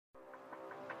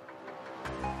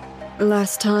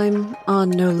Last time on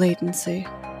No Latency.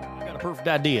 I got a perfect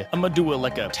idea. I'm gonna do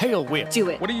a tail whip. Do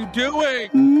it. What are you doing?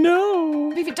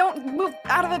 No. Vivi, don't move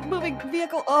out of a moving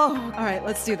vehicle. Oh, all right,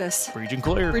 let's do this. Breach and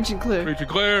clear. Bridge and clear. Preacher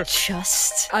Claire.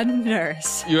 Just a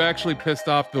nurse. You actually pissed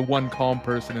off the one calm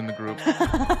person in the group.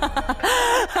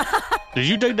 Did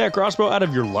you take that crossbow out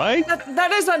of your leg?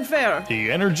 That is unfair.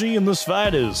 The energy in this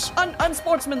fight is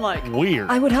Unsportsmanlike. weird.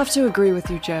 I would have to agree with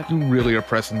you, Jeb. You really are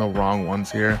pressing the wrong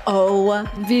ones here. Oh,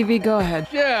 Vivi, go ahead.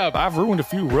 Yeah, I've ruined a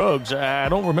few rugs. I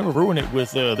don't remember ruining it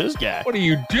with this guy. what are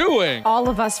you doing? All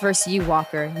of us versus you,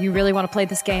 Walker. You really want to play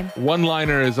this game?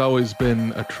 One-liner has always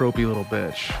been a tropey little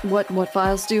bitch. What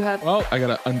files do you have? Well, I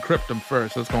gotta uncrypt them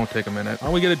first. That's gonna take a minute. Why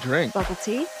don't we get a drink? Bubble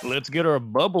tea? Let's get our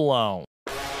bubble on.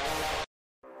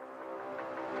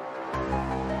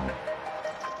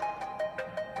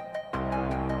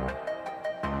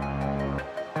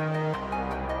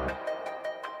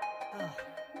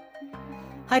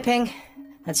 Hi, Ping.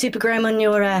 That supergram on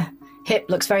your hip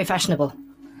looks very fashionable.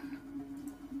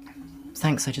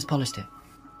 Thanks, I just polished it.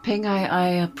 Ping,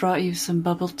 I brought you some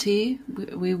bubble tea.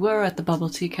 We were at the bubble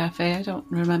tea cafe. I don't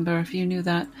remember if you knew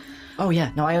that. Oh,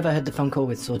 yeah. No, I overheard the phone call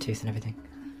with Sawtooth and everything.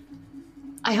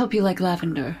 I hope you like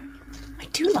lavender. I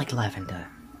do like lavender.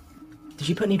 Did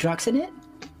you put any drugs in it?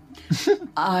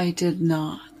 I did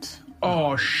not.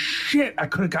 Oh, shit. I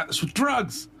could have got this with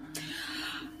drugs.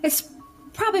 It's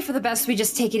probably for the best we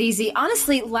just take it easy.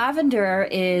 Honestly, lavender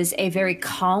is a very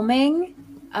calming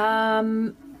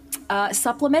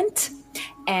supplement.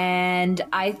 And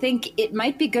I think it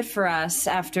might be good for us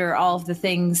after all of the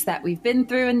things that we've been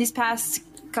through in these past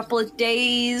couple of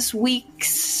days,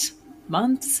 weeks,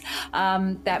 months,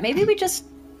 that maybe we just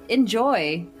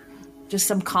enjoy just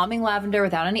some calming lavender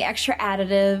without any extra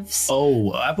additives.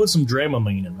 Oh, I put some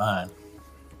Dramamine in mine.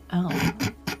 Oh.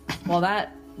 Well,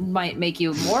 that might make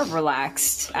you more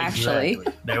relaxed, actually.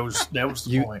 Exactly. That was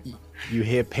the point. You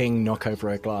hear Ping knock over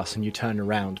a glass and you turn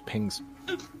around. Ping's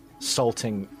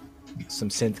salting some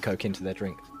synth coke into their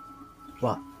drink.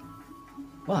 What?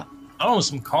 What? Oh,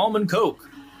 some calming Coke.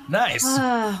 Nice.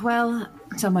 Well,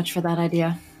 so much for that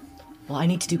idea. Well, I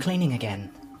need to do cleaning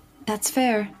again. That's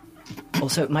fair.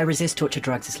 Also, my resist torture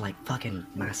drugs is like fucking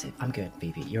massive. I'm good,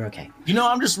 BB. You're okay. You know,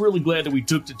 I'm just really glad that we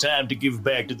took the time to give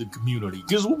back to the community.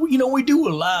 Because, you know, we do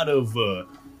a lot of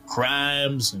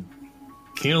crimes and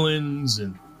killings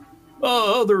and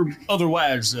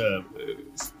otherwise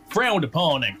frowned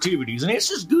upon activities. And it's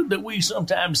just good that we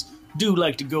sometimes do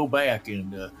like to go back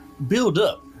and build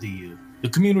up the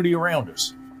community around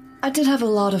us. I did have a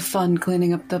lot of fun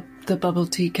cleaning up the bubble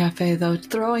tea cafe, though.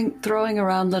 Throwing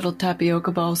around little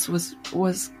tapioca balls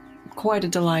was quite a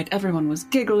delight. Everyone was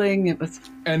giggling. It was.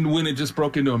 And when it just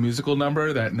broke into a musical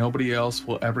number that nobody else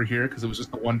will ever hear because it was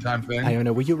just a one-time thing.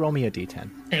 Iona, will you roll me a d10?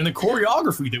 And the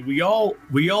choreography that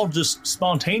we all just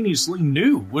spontaneously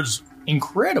knew was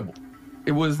incredible.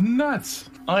 It was nuts.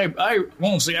 I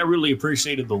won't say I really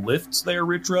appreciated the lifts there,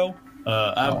 Ritro.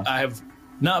 I have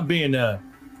not been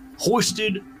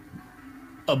hoisted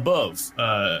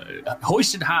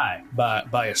high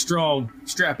by a strong,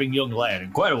 strapping young lad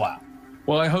in quite a while.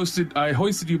 Well, I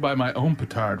hoisted you by my own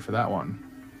petard for that one.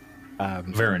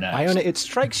 Very nice. Iona, it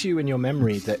strikes you in your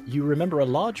memory that you remember a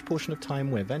large portion of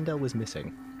time where Vendel was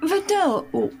missing. Vendel,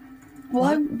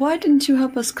 why didn't you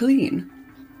help us clean?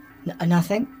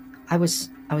 Nothing. I was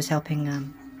helping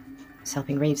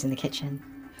Reeves in the kitchen.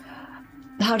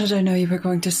 How did I know you were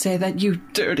going to say that, you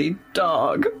dirty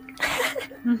dog?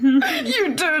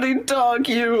 You dirty dog,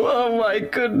 you! Oh my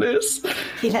goodness.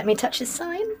 He let me touch his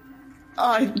sign?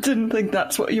 I didn't think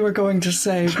that's what you were going to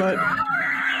say, but...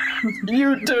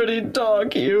 You dirty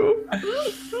dog, you.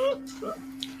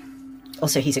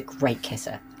 Also, he's a great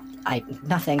kisser.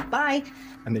 Nothing. Bye!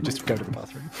 And they just go to the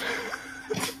bathroom.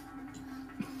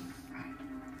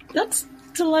 That's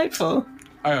delightful.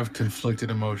 I have conflicted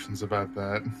emotions about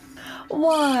that.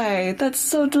 Why? That's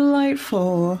so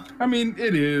delightful. I mean,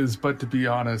 it is, but to be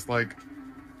honest,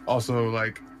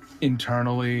 also,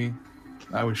 internally,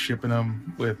 I was shipping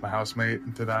him with my housemate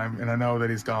at the time, and I know that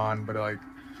he's gone, but,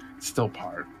 it's still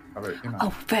part of it, you know.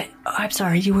 Oh, but I'm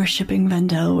sorry, you were shipping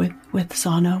Vendel with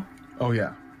Sano? Oh,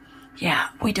 yeah. Yeah,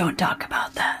 we don't talk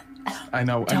about that. I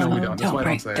know we don't. That's why I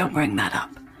don't say Don't it. bring that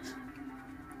up.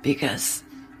 Because,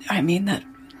 I mean, that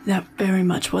very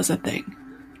much was a thing.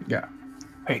 Yeah.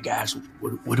 Hey guys,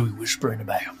 what are we whispering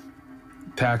about?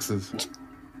 Taxes.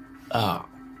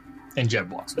 And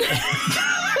Jeb walks.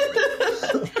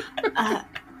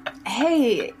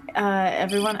 Hey,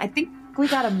 everyone, I think we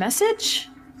got a message.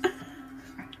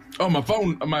 Oh, my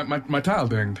phone, my tile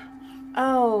dinged.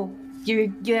 Oh, you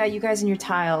guys and your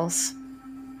tiles.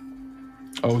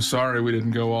 Oh, sorry, we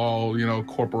didn't go all,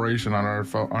 corporation on our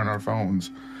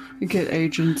phones. You get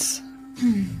agents.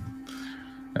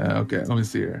 Okay, let me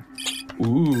see here.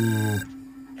 Ooh,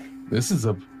 this is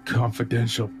a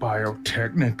confidential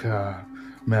Biotechnica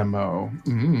memo.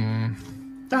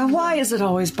 Why is it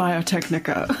always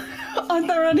Biotechnica? Aren't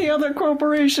there any other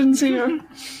corporations here?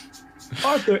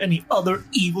 Aren't there any other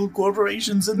evil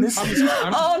corporations in this?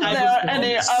 Aren't there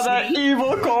any other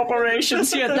evil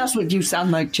corporations here? That's what you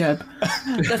sound like, Jeb.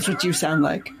 That's what you sound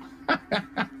like.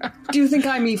 Do you think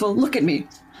I'm evil? Look at me.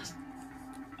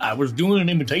 I was doing an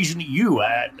imitation of you.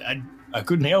 I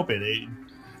couldn't help it.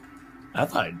 I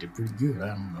thought I did pretty good. I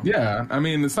don't know. Yeah, I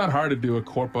mean, it's not hard to do a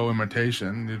corpo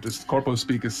imitation. Corpo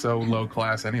speak is so low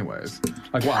class anyways.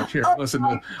 Like, watch, here, listen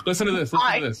to this.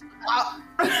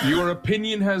 Your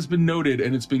opinion has been noted,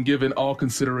 and it's been given all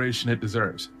consideration it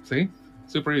deserves. See?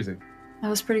 Super easy. That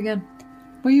was pretty good.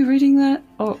 Were you reading that,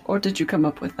 or did you come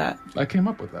up with that? I came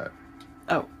up with that.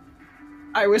 Oh.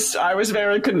 I was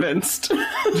very convinced.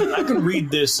 I could read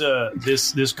this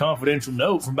confidential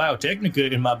note from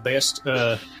Biotechnica in my best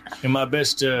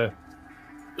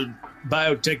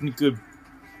Biotechnica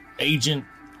agent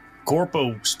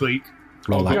corpo speak.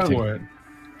 Roll Go acting. for it.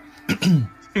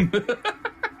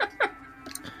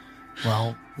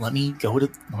 Well, let me go to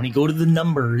the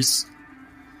numbers.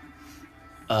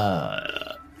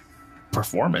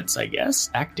 Performance, I guess.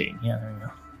 Acting. Yeah, there you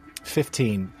go.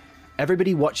 15.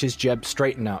 Everybody watches Jeb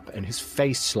straighten up, and his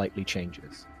face slightly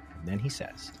changes. And then he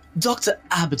says, Dr.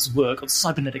 Abbott's work on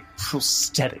cybernetic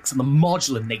prosthetics and the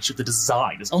modular nature of the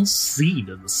design is unseen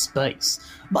in the space.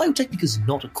 Biotechnica is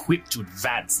not equipped to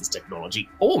advance this technology,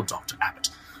 or Dr. Abbott.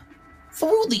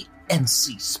 Through the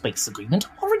NC Space Agreement,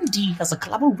 R&D has a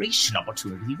collaboration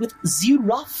opportunity with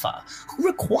Zirafa, who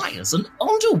requires an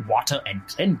underwater and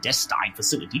clandestine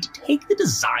facility to take the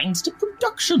designs to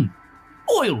production.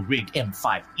 Oil rig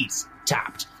M5 is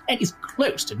tapped and is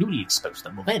close to newly exposed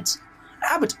thermal vents.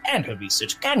 Abbott and her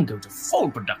research can go to full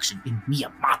production in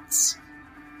mere months.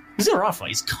 Zirafa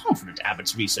is confident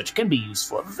Abbott's research can be used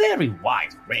for a very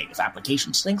wide array of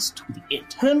applications thanks to the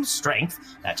internal strength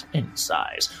at any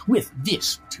size with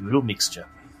this material mixture.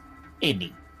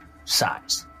 Any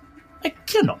size. I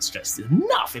cannot stress this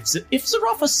enough. If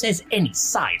Zirafa says any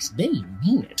size, they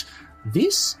mean it.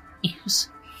 This is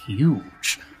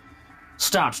huge.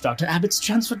 Start Dr. Abbott's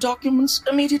transfer documents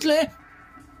immediately.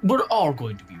 We're all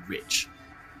going to be rich.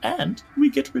 And we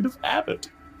get rid of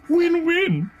Abbott.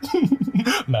 Win-win.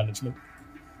 Management.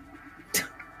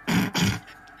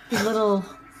 The little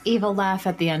evil laugh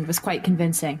at the end was quite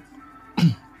convincing.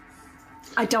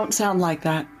 I don't sound like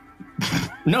that.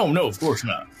 No, of course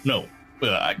not. No.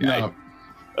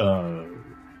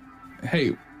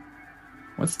 Hey,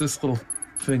 what's this little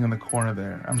thing in the corner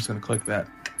there? I'm just going to click that.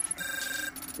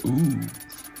 Ooh.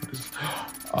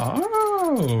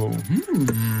 Oh.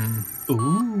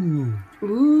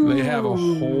 Ooh.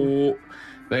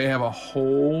 They have a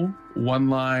whole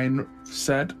one-line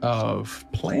set of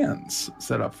plans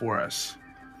set up for us.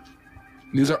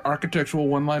 These are architectural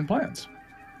one-line plans.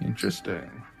 Interesting.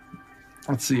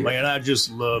 Let's see. Man, I just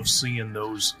love seeing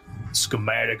those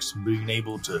schematics and being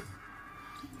able to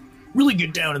really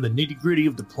get down to the nitty-gritty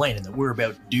of the planning that we're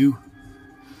about to do.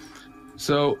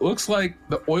 So it looks like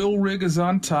the oil rig is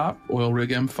on top, oil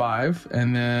rig M5,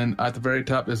 and then at the very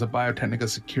top there's a Biotechnica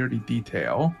security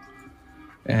detail.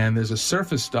 And there's a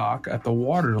surface dock at the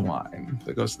water line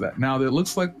that goes to that. Now, it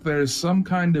looks like there's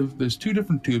two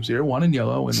different tubes here, one in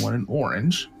yellow and one in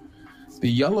orange. The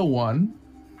yellow one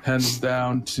heads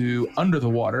down to under the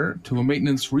water to a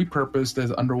maintenance repurposed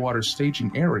as underwater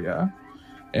staging area.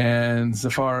 And as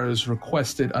far as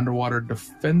requested underwater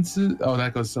defenses,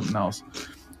 that goes to something else,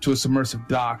 to a submersive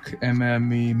dock, and then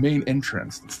the main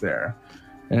entrance that's there.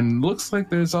 And looks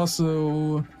like there's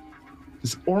also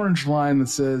this orange line that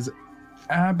says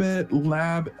Abbott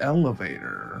Lab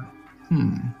Elevator.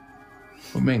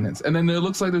 What maintenance? And then it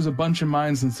looks like there's a bunch of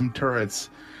mines and some turrets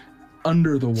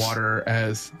under the water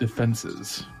as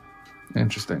defenses.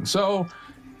 Interesting. So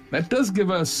that does give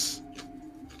us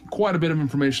quite a bit of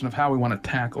information of how we want to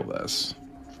tackle this.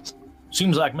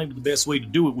 Seems like maybe the best way to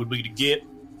do it would be to get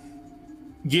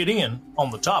in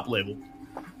on the top level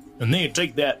and then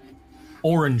take that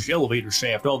orange elevator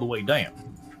shaft all the way down.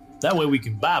 That way we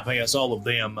can bypass all of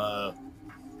them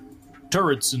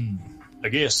turrets and, I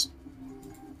guess,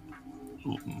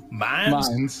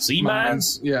 mines? Sea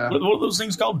mines? Yeah. What are those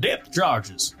things called? Depth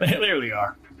charges. There they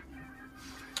are.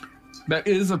 That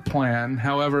is a plan.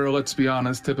 However, let's be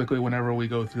honest, typically whenever we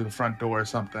go through the front door or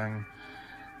something,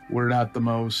 we're not the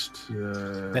most...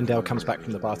 Vendale comes back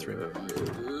from the bathroom.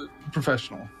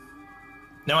 Professional.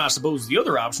 Now, I suppose the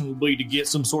other option would be to get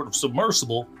some sort of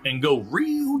submersible and go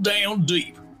real down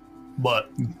deep, but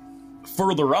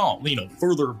further on,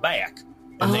 further back,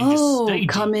 and then just stay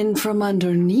come deep. in from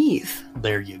underneath.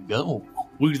 There you go.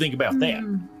 What do you think about that?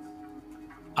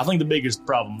 I think the biggest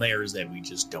problem there is that we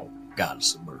just don't got a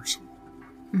submersible.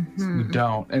 We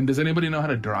don't. And does anybody know how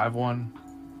to drive one?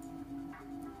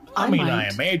 I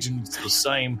might. imagine it's the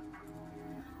same.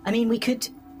 I mean, we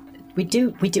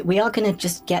are going to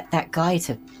just get that guy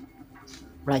to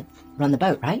run the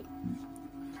boat, right?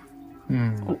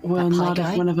 Well, That not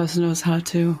guy? if one of us knows how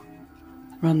to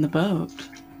run the boat.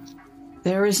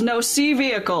 There is no sea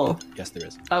vehicle. Yes, there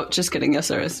is. Oh, just kidding. Yes,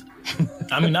 there is.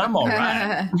 I mean, I'm all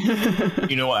right.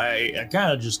 I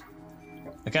kind of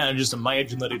just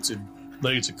imagine that it's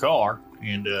a car,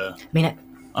 and I mean,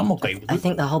 I'm okay with I it.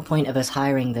 think the whole point of us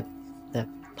hiring the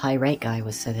pirate guy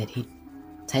was so that he'd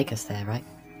take us there, right?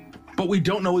 But we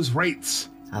don't know his rates.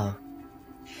 Oh,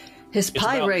 His It's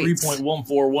pie about rates.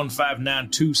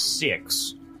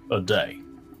 3.1415926 a day.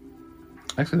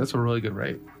 Actually, that's a really good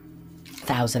rate.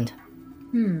 1,000.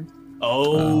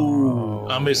 Oh,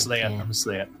 I missed that. yeah. I missed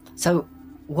that. So,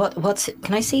 what's it?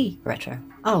 Can I see retro?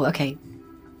 Oh, okay.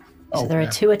 So there are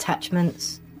okay. 2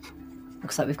 attachments.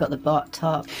 Looks like we've got the bot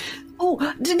top. Oh,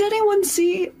 did anyone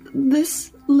see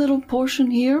this little portion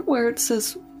here where it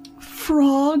says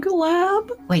Frog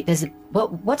Lab? Wait, there's a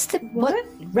what's the what?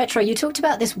 Retro, you talked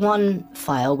about this one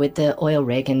file with the oil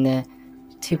rig and the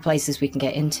 2 places we can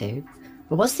get into.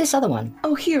 But what's this other one?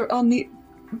 Oh, here on the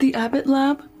Abbott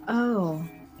Lab. Oh.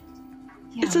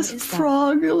 Yeah, It says what is that?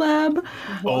 Frog Lab.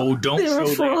 Oh, don't There are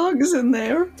show that. frogs in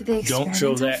there. Do they Don't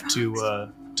show experiment that on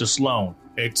frogs? to Sloan.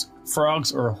 It's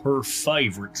frogs are her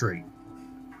favorite treat.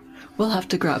 We'll have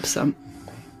to grab some.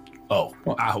 Oh,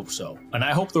 I hope so. And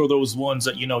I hope they're those ones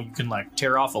that, you can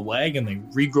tear off a leg and they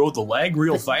regrow the leg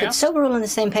real But fast. so we're all on the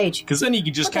same page. Because then you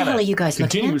can just What the kind hell of are you guys looking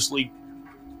at? continuously.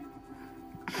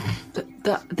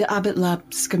 The Abbott Lab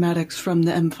schematics from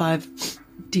the M5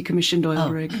 decommissioned oil Oh.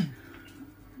 rig.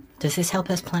 Does this help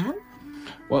us plan?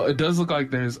 Well, it does look like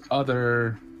there's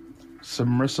other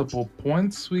submersible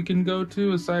points we can go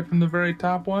to aside from the very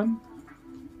top one.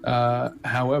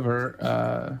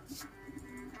 However,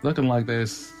 looking like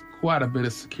there's quite a bit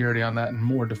of security on that and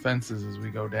more defenses as we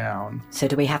go down. So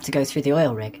do we have to go through the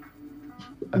oil rig?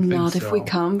 I think Not if we so.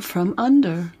 come from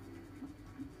under.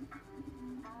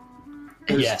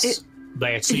 Yes,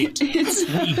 that's it.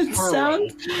 It We burrow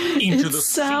sounds into it the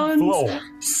sounds-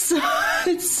 seafloor.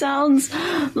 it sounds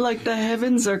like the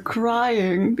heavens are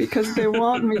crying because they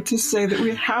want me to say that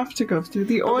we have to go through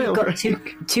the oil We've got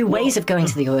rig. two ways of going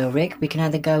to the oil rig. We can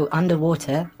either go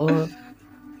underwater or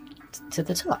to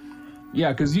the top.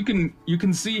 Yeah, because you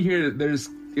can see here there's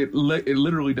it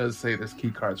literally does say there's key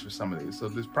cards for some of these, so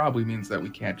this probably means that we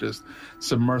can't just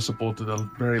submersible to the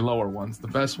very lower ones. The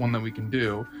best one that we can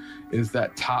do is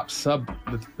that top sub,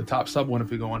 the top sub one if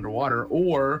we go underwater,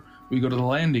 or we go to the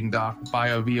landing dock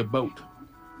via boat.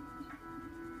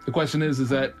 The question is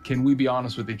that can we be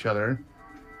honest with each other?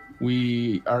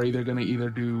 We are either going to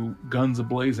do guns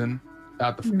a-blazing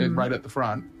right at the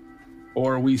front,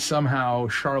 or we somehow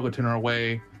charlatan our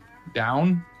way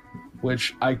down,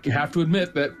 which I have to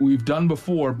admit that we've done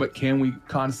before, but can we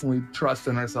constantly trust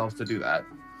in ourselves to do that?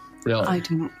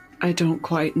 Really? I don't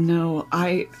quite know.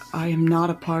 I am not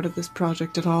a part of this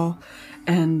project at all,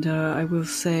 and I will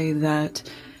say that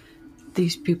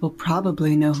these people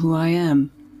probably know who I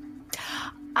am.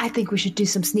 I think we should do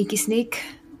some sneaky sneak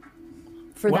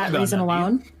for Well that done, reason Nadia.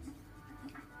 alone.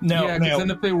 No, Yeah, because then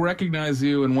if they recognize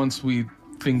you and once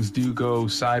things do go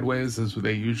sideways as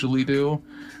they usually do,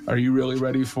 are you really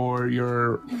ready for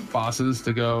your bosses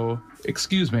to go,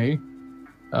 excuse me,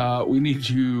 we need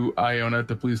you, Iona,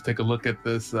 to please take a look at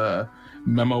this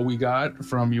memo we got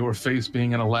from your face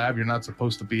being in a lab you're not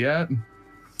supposed to be at?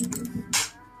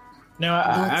 Now,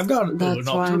 I've got an That's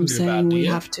why I'm alternative saying we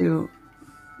idea. have to.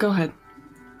 Go ahead.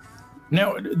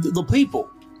 Now, the people,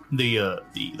 the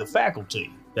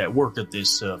faculty that work at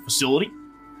this facility,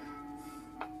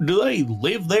 do they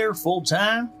live there full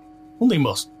time? Well, they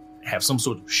must have some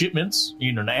sort of shipments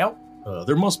in and out.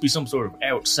 There must be some sort of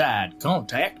outside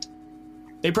contact.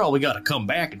 They probably got to come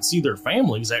back and see their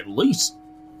families at least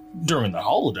during the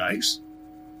holidays.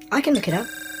 I can look it up.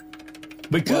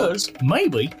 Because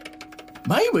maybe,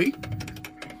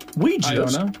 we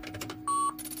just... Iona,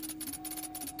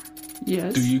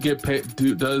 Yes. do you get paid?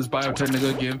 Does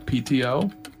Biotechnica give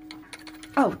PTO?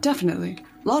 Oh, definitely.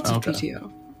 Lots of Okay.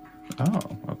 PTO. Oh,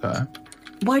 okay.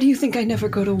 Why do you think I never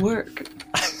go to work?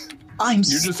 I'm You're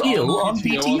just still on all the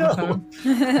PTO. time?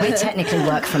 We technically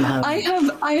work from home.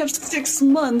 I have 6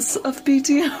 months of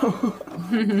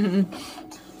PTO.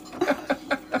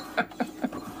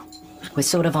 We're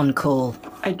sort of on call.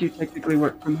 I do technically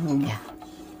work from home. Yeah.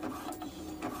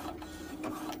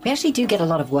 We actually do get a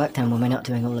lot of work done when we're not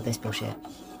doing all of this bullshit.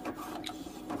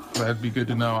 That'd be good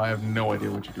to know. I have no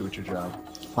idea what you do at your job.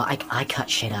 Well, I cut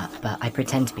shit up, but I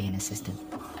pretend to be an assistant.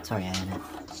 Sorry, Iona.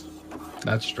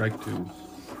 That's strike 2.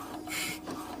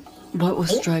 What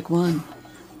was strike 1?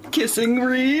 Kissing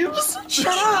Reeves? Shut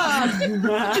up!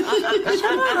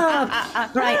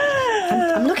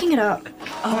 Right, I'm looking it up.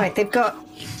 All right, they've got...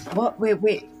 What?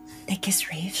 Wait. They kiss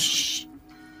Reeves? Shh.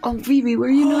 Oh, Vivi, were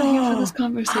you not here for this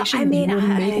conversation? I mean, we were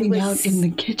I making was- out in the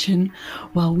kitchen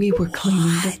while we were cleaning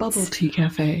the bubble tea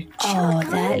cafe. Oh,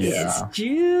 that is Yeah.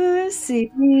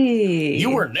 juicy.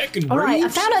 You were necking All right, I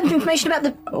Reeves? found out information about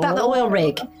the oil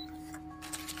rig.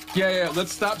 Yeah,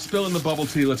 let's stop spilling the bubble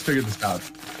tea. Let's figure this out.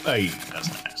 Hey, that's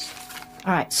nice.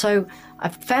 All right, so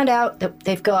I've found out that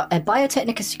they've got a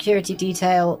biotechnical security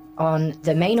detail on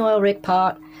the main oil rig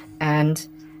part, and,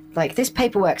 like, this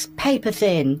paperwork's paper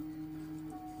thin.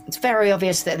 It's very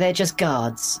obvious that they're just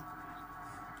guards.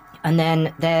 And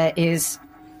then there is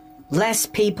less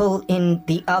people in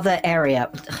the other area.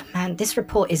 Ugh, man, this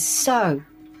report is so...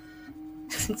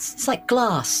 It's like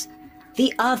glass.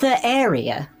 The other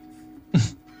area.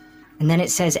 And then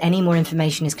it says any more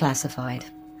information is classified.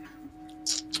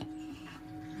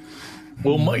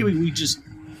 Well, maybe we just...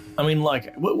 I mean,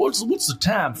 like, what's the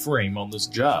time frame on this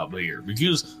job here?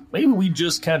 Because maybe we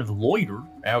just kind of loiter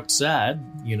outside,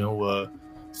 you know,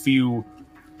 few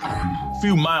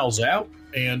miles out,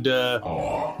 and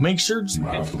make sure... You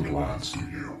have the plans, do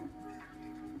you?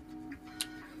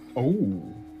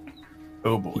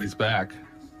 Oh boy, he's back.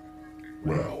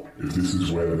 Well, if this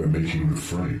is where they're making the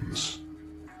frames,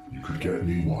 you could get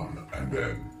me one and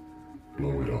then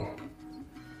blow it up.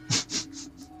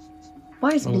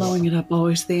 Why is blowing it up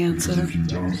always the Because answer? if you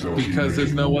don't, they'll keep Because there's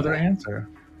making no more. other answer.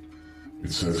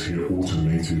 It says here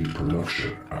automated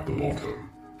production at the bottom.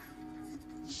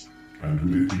 And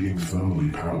with it being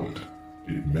thermally powered,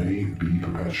 it may be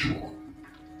perpetual.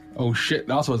 Oh shit,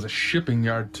 it also has a shipping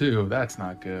yard too. That's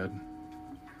not good.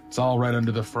 It's all right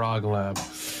under the frog lab.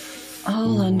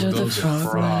 All under the Those are frog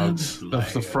lab. frogs.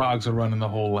 The frogs are running the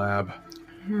whole lab.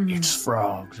 It's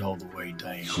frogs all the way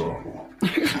down. So,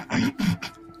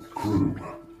 crew,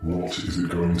 what is it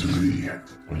going to be?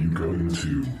 Are you going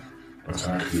to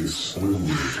attack this oil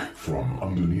rig from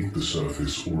underneath the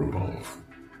surface or above?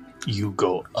 You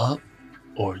go up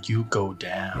or you go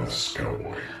down. Yes,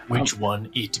 cowboy. Which one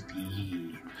it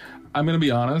be? I'm gonna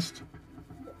be honest.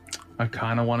 I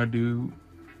kind of want to do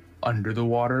under the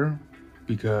water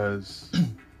because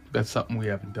that's something we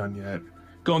haven't done yet.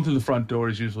 Going through the front door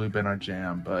has usually been our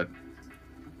jam, but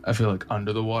I feel like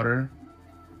under the water,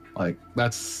 like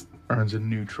that's earns a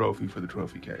new trophy for the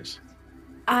trophy case.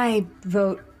 I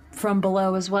vote from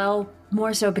below as well,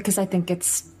 more so because I think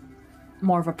it's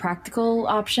more of a practical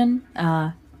option,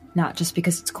 not just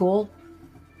because it's cool.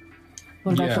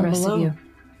 What about Yeah. the rest Below. of you?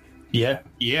 Yeah.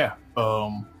 Yeah.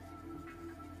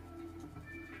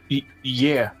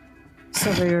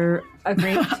 So we're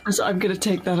agreed. So I'm going to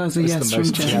take that as a It's yes the from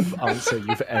most Jen. Jeb answer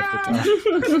you've ever done.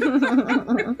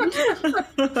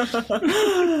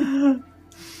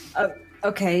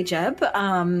 Okay, Jeb.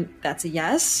 That's a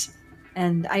yes.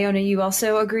 And Iona, you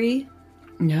also agree?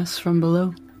 Yes, from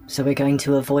below. So we're going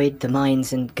to avoid the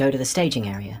mines and go to the staging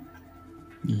area.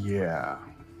 Yeah.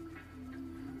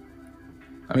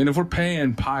 I mean, if we're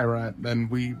paying Pirate, then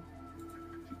we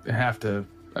have to.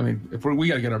 I mean, if we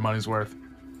got to get our money's worth.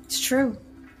 It's true.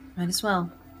 Might as well.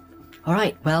 All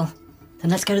right, well, then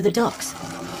let's go to the docks.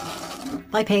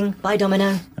 Bye, Ping. Bye,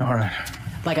 Domino. All right.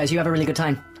 Bye, guys. You have a really good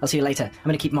time. I'll see you later. I'm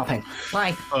going to keep mopping.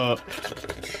 Bye.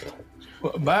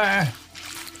 Bye.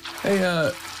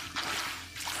 Hey,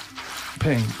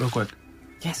 Ping, real quick.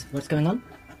 Yes, what's going on?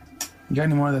 You got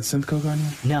any more of that synth coke on you?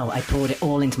 No, I poured it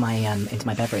all into my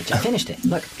beverage. I finished it.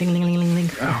 Look, ding, ling, ling, ling, ling.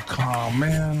 Oh, come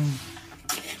man.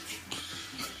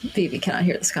 Phoebe cannot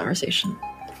hear this conversation.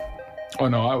 Oh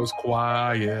no, I was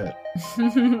quiet.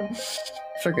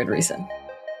 For good reason.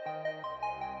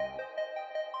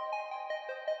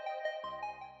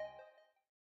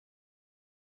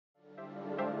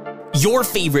 Your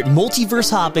favorite multiverse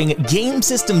hopping, game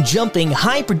system jumping,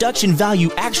 high production value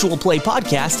actual play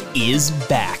podcast is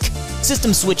back.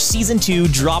 System Switch Season 2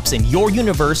 drops in your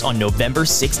universe on November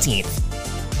 16th.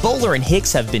 Bowler and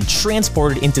Hicks have been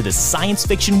transported into the science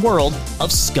fiction world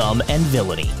of scum and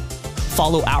villainy.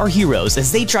 Follow our heroes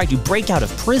as they try to break out of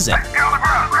prison,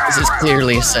 This is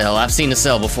clearly a cell. I've seen a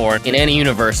cell before. In any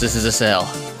universe, this is a cell.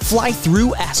 fly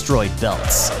through asteroid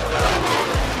belts,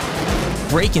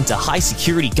 break into high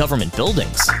security government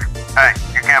buildings, Hey,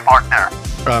 you can't park there.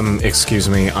 Excuse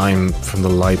me, I'm from the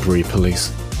library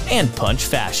police. and punch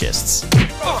fascists.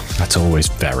 That's always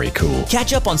very cool.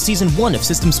 Catch up on Season 1 of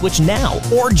System Switch now,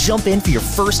 or jump in for your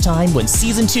first time when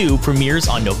Season 2 premieres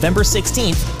on November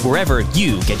 16th, wherever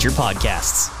you get your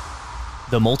podcasts.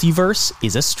 The multiverse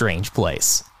is a strange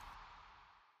place.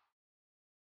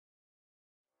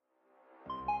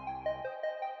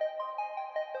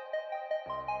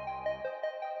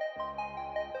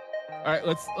 All right,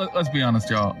 let's be honest,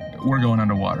 y'all. We're going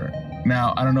underwater.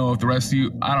 Now, I don't know if the rest of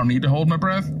you, I don't need to hold my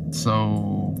breath,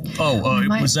 so...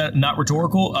 Was that not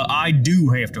rhetorical? I do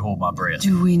have to hold my breath.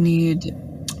 Do we need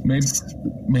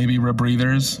Maybe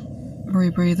rebreathers,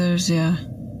 rebreathers? Yeah.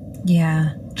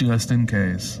 Yeah. just in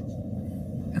case.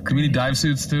 Do we need dive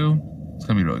suits too? It's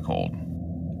gonna be really cold.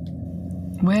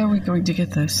 Where are we going to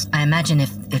get this? I imagine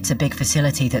if it's a big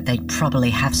facility that they'd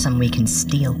probably have some we can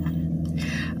steal.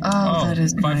 Oh, that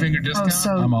is five-finger right.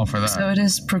 discount? I'm all for that. So it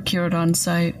is procured on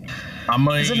site. I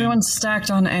mean, Is everyone stacked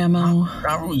on ammo? I'm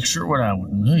not really sure what I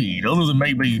would need, other than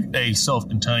maybe a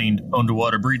self-contained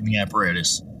underwater breathing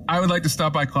apparatus. I would like to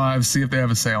stop by Clive, see if they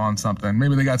have a sale on something.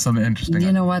 Maybe they got something interesting.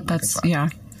 You know what? Yeah.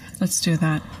 Let's do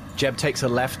that. Jeb takes a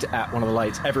left at one of the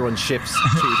lights. Everyone shifts to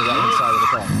the right-hand side of the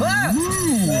car.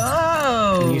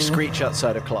 Oh! And you screech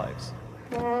outside of Clive's.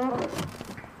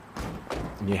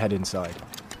 And you head inside.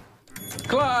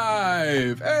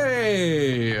 Clive!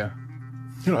 Hey!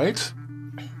 You right?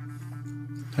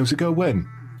 How's it going?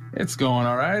 It's going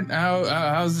all right.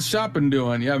 How's the shopping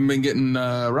doing? You haven't been getting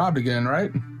robbed again,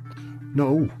 right?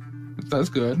 No. That's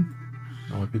good.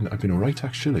 No, I've been all right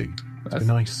actually. It's been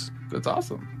nice. That's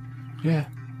awesome. Yeah.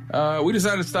 We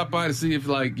decided to stop by to see if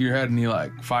you had any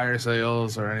fire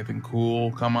sales or anything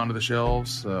cool come onto the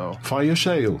shelves. So Fire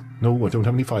sale? No, I don't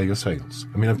have any fire sales.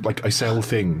 I mean, I sell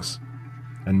things,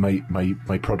 and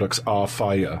my products are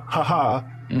fire. Haha.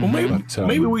 Well,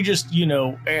 maybe we just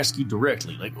ask you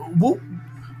directly,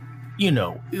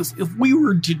 if we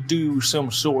were to do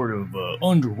some sort of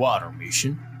underwater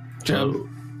mission.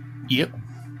 Yep.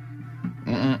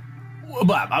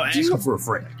 Bob, I'm asking for a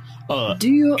friend. Do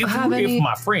you have any... If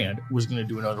my friend was going to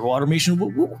do an underwater mission,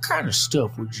 what kind of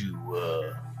stuff would you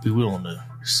be willing to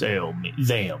sell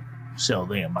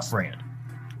them, my friend?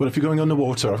 Well, if you're going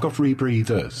underwater, I've got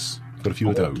rebreathers. Got a few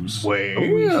of those.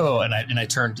 Well, and I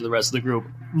turn to the rest of the group.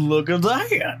 Look at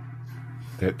that.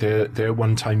 They're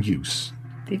one-time use.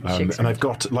 And I've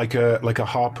got like a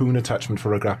harpoon attachment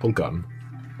for a grapple gun.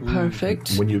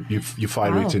 Perfect. When you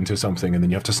fire it into something and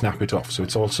then you have to snap it off, so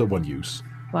it's also one use.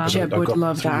 Wow. Jeb would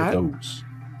love that. Those.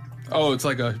 Oh, it's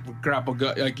like a grapple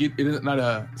gun. It's not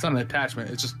an attachment.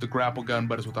 It's just the grapple gun,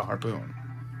 but it's with a harpoon.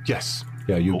 Yes.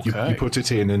 Yeah. You put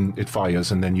it in and it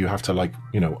fires, and then you have to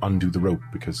undo the rope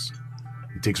because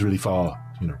it takes really far.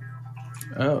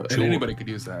 Oh, and anybody could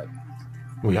use that.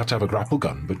 Well, you have to have a grapple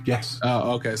gun, but yes.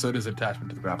 Oh, okay. So it is an attachment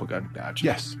to the grapple gun. Gotcha.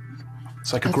 Yes.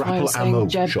 It's like That's a grapple why I was ammo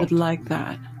Jeb shot. would like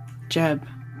that. Jeb.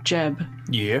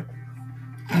 Yeah.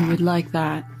 I would like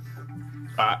that.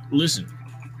 Listen,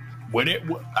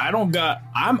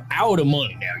 I'm out of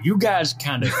money now. You guys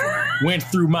kind of went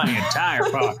through my entire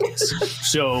pockets.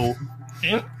 So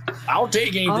I'll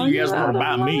take anything you guys want to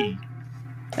buy me.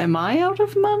 Am I out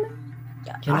of money?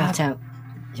 You're not out.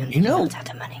 You're not out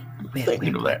of money.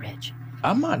 Thinking of that, rich.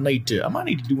 I might need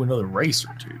to do another race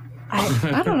or two.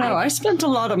 I don't know. I spent a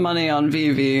lot of money on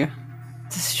VV.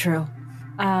 This is true.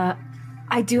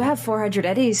 I do have 400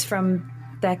 eddies from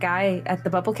that guy at the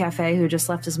Bubble Cafe who just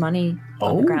left his money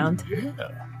on the ground. Yeah.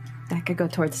 That could go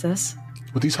towards this.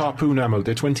 With these harpoon ammo,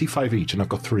 they're 25 each, and I've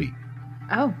got 3.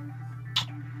 Oh.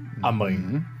 I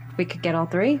mean, We could get all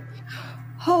 3.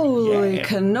 Holy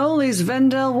cannolis,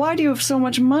 Vendel, why do you have so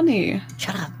much money?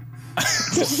 Shut up.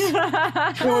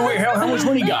 wait, how much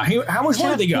money you got? How much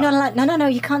money they got? No,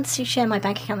 you can't share my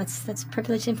bank account. That's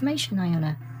privileged information,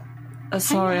 Iona.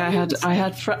 Sorry,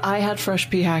 I had fresh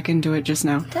pea hack into it just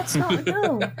now. That's not,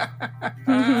 no.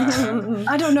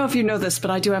 I don't know if you know this,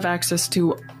 but I do have access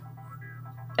to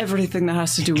everything that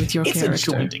has to do with your character. It's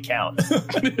a joint account.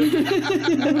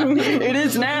 It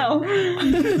is now.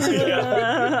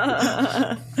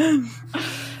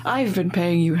 I've been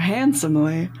paying you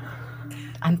handsomely.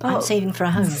 I'm saving for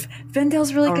a home.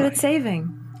 Vendel's really good at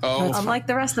saving. Oh, Unlike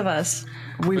the rest of us.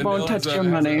 We won't touch your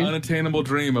money. An unattainable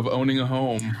dream of owning a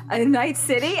home. A Night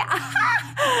City?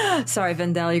 Sorry,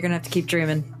 Vendel, you're going to have to keep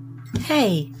dreaming.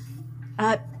 Hey.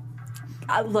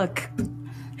 Look,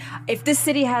 if this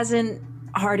city hasn't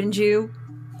hardened you,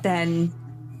 then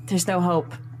there's no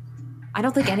hope. I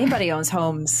don't think anybody owns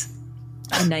homes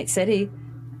in Night City.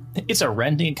 It's a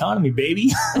renting economy, baby.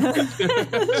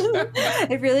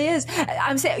 It really is.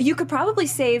 I'm saying you could probably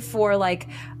save for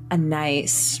a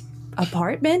nice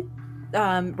apartment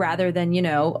rather than,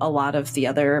 a lot of the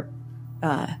other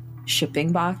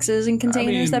shipping boxes and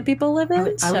containers that people live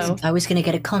in. I was going to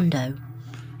get a condo.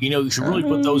 You should really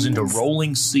put those into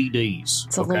rolling CDs.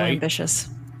 It's a little ambitious.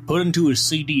 Put into a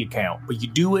CD account, but you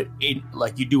do it in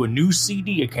you do a new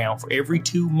CD account for every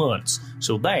 2 months,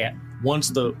 so that once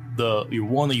the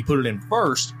one that you put it in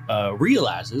first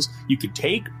realizes, you could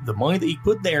take the money that you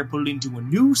put there, put it into a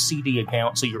new CD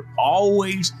account, so you're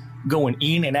always going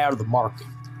in and out of the market.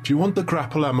 Do you want the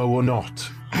grapple ammo or not?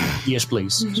 Yes,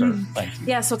 please, sir. Thank you.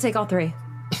 Yes, we'll take all 3.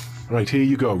 Right, here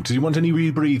you go. Do you want any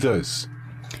rebreathers?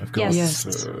 I've got,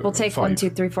 yes. We'll take 5. 1, 2,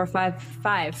 3, 4,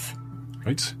 5.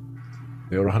 Right.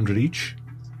 They are 100 each.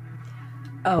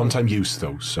 Oh. One-time use,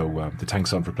 though, so the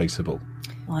tanks aren't replaceable.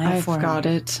 Well, I've got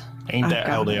it. Ain't that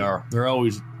how they are?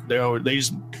 They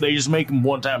just make them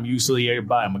one-time use so you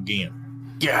buy them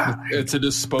again. Yeah. It's a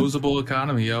disposable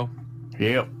economy, yo.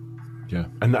 Yep. Yeah,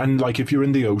 and like if you're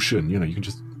in the ocean, you can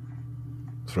just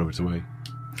throw it away.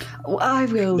 Well, I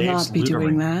will not be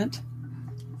doing that.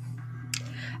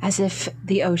 As if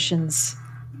the oceans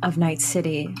of Night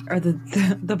City, or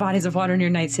the bodies of water near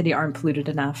Night City, aren't polluted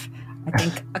enough. I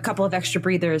think a couple of extra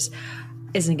breathers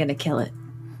isn't going to kill it.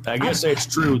 I guess that's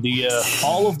true.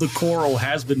 All of the coral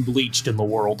has been bleached in the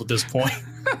world at this point.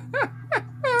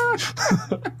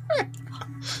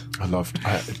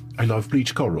 I love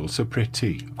bleached coral. So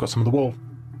pretty. I've got some on the wall.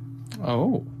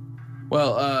 Oh,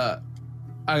 well,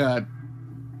 I got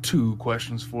 2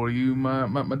 questions for you,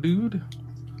 my dude.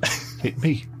 Hit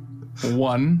me.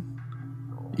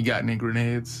 1, you got any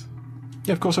grenades?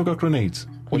 Yeah, of course I've got grenades.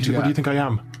 What do you think I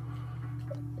am?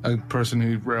 A person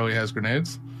who rarely has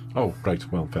grenades? Oh, right.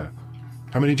 Well, fair.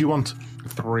 How many do you want?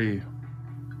 3.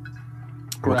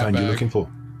 What kind are you looking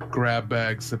for? Grab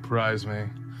bag, surprise me.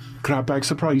 Grab bag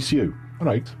surprise you. All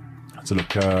right. Let's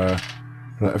look. Right,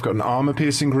 I've got an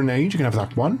armor-piercing grenade. You can have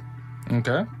that one.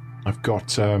 Okay. I've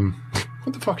got...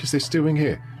 what the fuck is this doing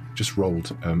here? Just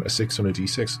rolled a 6 on a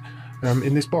d6.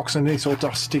 In this box, and it's all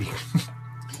dusty.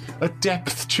 A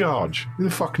depth charge. Who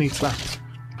the fuck needs that?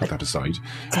 Put that aside.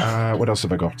 What else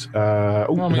have I got?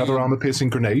 Another armor-piercing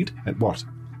grenade. And what?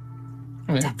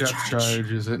 I mean, depth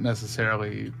charge isn't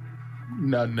necessarily...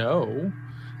 No.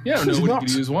 Yeah, I don't know when you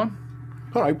can use one.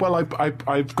 All right, well,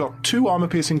 I've got 2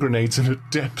 armor-piercing grenades and a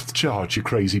depth charge, you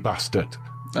crazy bastard.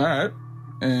 All right.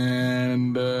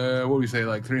 And what do we say,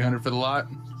 like 300 for the lot?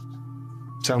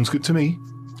 Sounds good to me.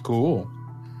 Cool.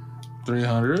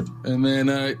 300. And then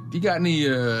you got any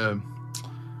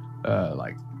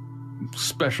like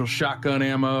special shotgun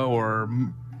ammo or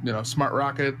smart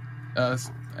rocket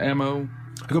ammo?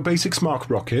 I got basic smart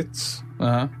rockets.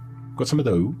 Got some of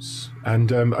those,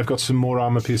 and I've got some more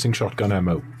armor-piercing shotgun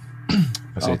ammo.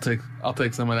 I'll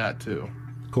take some of that too.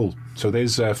 Cool. So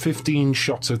there's 15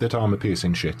 shots of that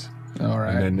armor-piercing shit. All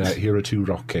right. And then here are 2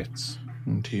 rockets.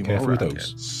 Careful with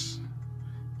those.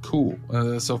 Cool.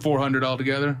 So 400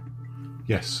 altogether.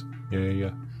 Yes.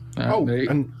 Yeah. Right,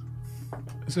 and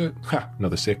there's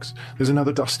another 6. There's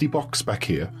another dusty box back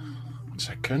here. 1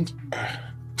 second.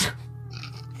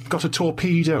 Got a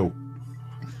torpedo.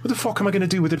 What the fuck am I going to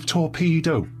do with a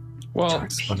torpedo? Well,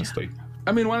 honestly,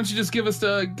 I mean, why don't you just give us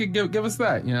give us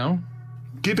that?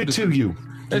 Give it to you.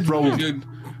 Roll.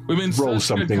 We've been roll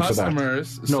something for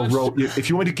that. No, roll. If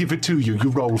you want to give it to you, you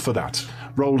roll for that.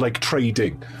 Roll like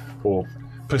trading or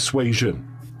persuasion.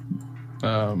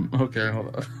 Okay,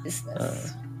 hold on.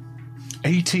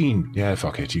 18. Yeah,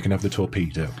 fuck it. You can have the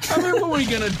torpedo. I mean, what are we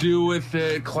gonna do with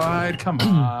it, Clyde? Come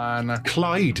on,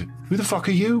 Clyde. Who the fuck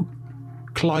are you?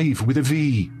 Clive with a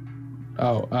V.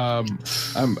 Oh, I'm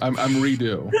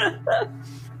Redo.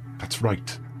 That's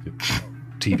right. You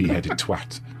TV-headed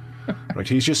twat. Right,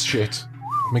 here's your shit.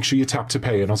 Make sure you tap to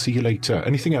pay, and I'll see you later.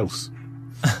 Anything else?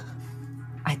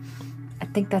 I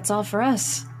think that's all for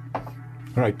us. All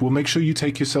right, well, make sure you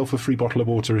take yourself a free bottle of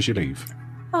water as you leave.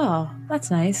 Oh,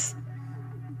 that's nice.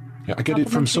 Yeah, I get it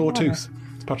from Sawtooth.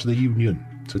 It's part of the union,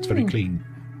 so it's very clean.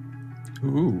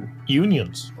 Ooh,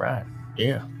 unions, right?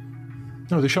 Yeah.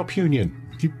 No, the shop union.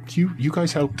 You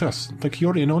guys helped us. Like,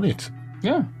 you're in on it.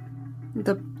 Yeah.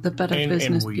 The Better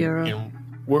Business Bureau. And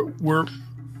we're.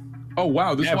 Oh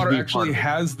wow! This water actually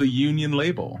has the union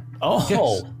label. Oh.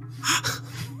 Yes.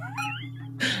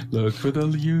 Look for the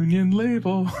union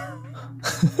label.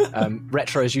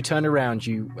 Retro, as you turn around,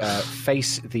 you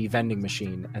face the vending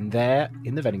machine, and there,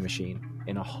 in the vending machine,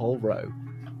 in a whole row,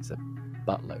 is a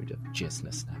buttload of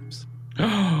Jizzler snaps.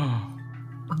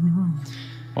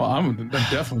 Well, I'm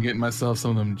definitely getting myself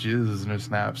some of them Jizzler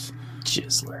snaps.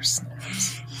 Jizzler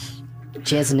snaps.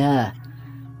 Jizzner.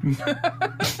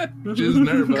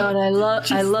 Jizzner. God, I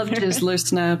love Jizzler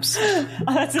snaps. Oh,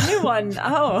 that's a new one.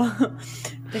 Oh.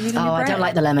 They need a new Oh, I don't brand.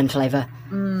 like the lemon flavor.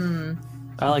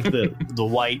 I like the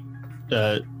white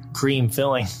cream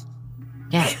filling.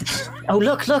 Yeah. Oh,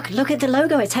 look at the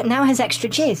logo. It now has extra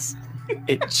jizz.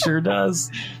 It sure does.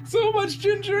 So much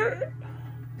ginger.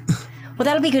 Well,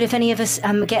 that'll be good if any of us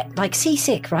get like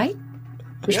seasick, right?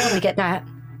 We should probably get that.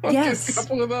 I'll Yes. get a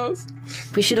couple of those.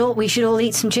 We should all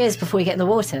eat some jizz before we get in the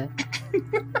water.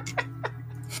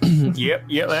 Yep,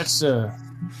 that's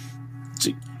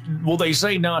well, they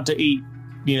say not to eat,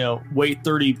 wait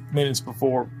 30 minutes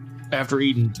after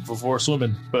eating before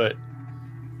swimming, but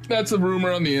That's a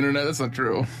rumor on the internet. That's not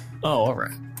true. oh, all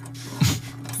right.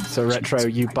 So, Retro,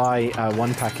 you buy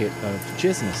 1 packet of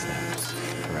Jizness stamps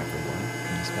for everyone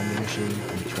in the spending machine,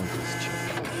 and each one costs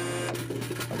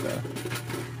 2.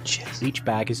 Okay. Each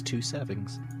bag is 2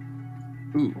 servings.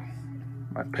 Ooh,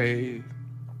 my pay.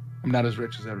 I'm not as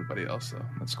rich as everybody else, so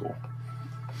that's cool.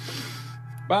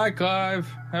 Bye, Clive.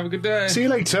 Have a good day. See you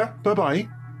later. Bye-bye.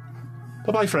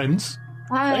 Bye-bye, friends.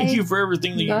 Bye. Thank you for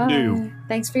everything that Bye. you do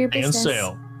Thanks for your and business.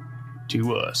 sell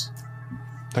to us.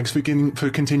 Thanks for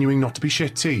continuing not to be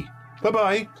shitty.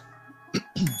 Bye-bye.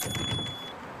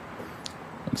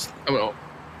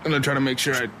 I'm gonna try to make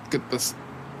sure I get this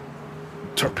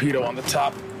torpedo on the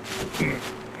top.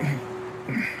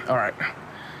 All right.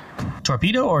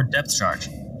 Torpedo or depth charge?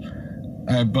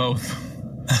 I have both.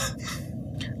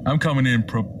 I'm coming in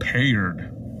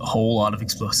prepared. A whole lot of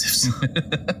explosives.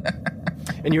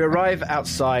 And you arrive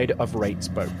outside of Rate's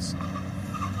boats.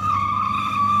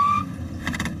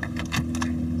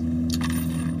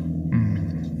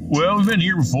 Well, we've been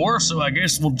here before, so I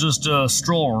guess we'll just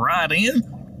stroll right in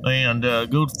and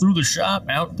go through the shop,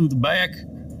 out through the back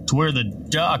to where the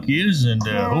dock is, and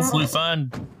hopefully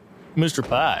find Mr.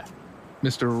 Pie.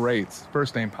 Mr. Wraith's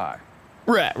first name Pie.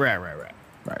 Right. Right.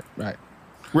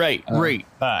 Right,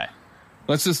 Pie.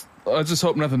 Let's just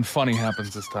hope nothing funny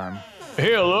happens this time.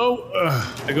 Hello.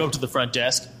 I go up to the front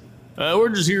desk. We're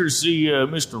just here to see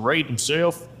Mr. Wraith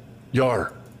himself.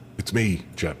 Yar, it's me,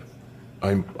 Jeb.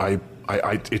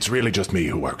 It's really just me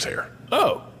who works here.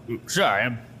 Oh, sorry,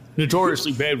 I'm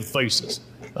notoriously bad with faces.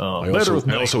 I Better with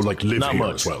also names. live Not here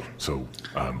much. as well. So,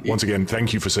 once again,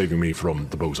 thank you for saving me from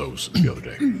the bozos the other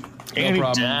day.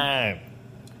 Anytime.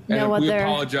 No And we other-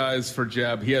 apologize for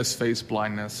Jeb. He has face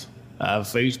blindness. I have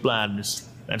face blindness.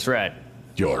 That's right.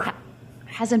 Yar.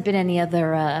 Hasn't been any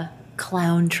other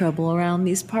clown trouble around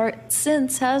these parts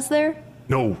since, has there?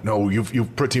 No,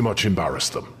 you've pretty much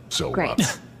embarrassed them. So, Great.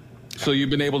 So you've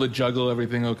been able to juggle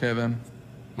everything okay then?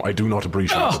 I do not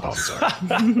appreciate the puns,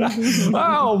 sir.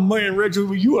 Oh man, Reggie,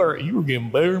 you were getting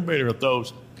better and better at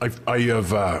those.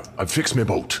 I've fixed my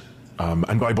boat,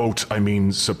 and by boat I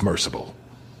mean submersible,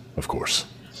 of course.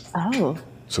 Oh.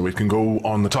 So it can go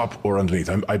on the top or underneath.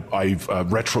 I've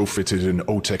retrofitted an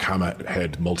OTEC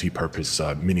hammerhead multi-purpose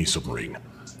mini submarine.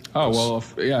 Oh, well,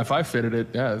 if I fitted it,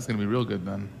 yeah, it's going to be real good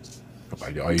then.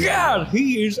 God,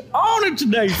 he is on it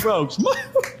today, folks.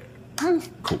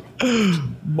 Cool.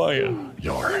 Man.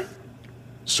 Yar.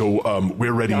 So,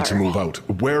 we're ready to move out.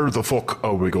 Where the fuck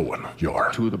are we going,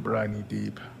 Yar? To the briny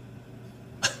deep.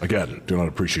 Again, do not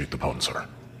appreciate the pun, sir.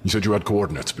 You said you had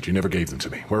coordinates, but you never gave them to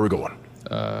me. Where are we going?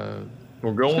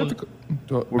 We're going.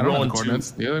 We're going going to-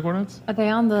 coordinates. The other coordinates? Are they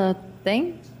on the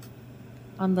thing?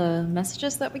 On the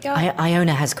messages that we got?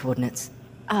 Iona has coordinates.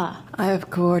 I have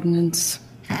coordinates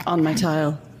on my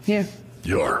tile. Here.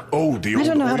 Yar. Oh, the I old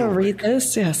don't know how to oil read rig.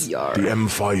 this. Yes. The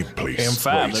M5 place. M5,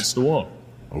 Right. that's the one.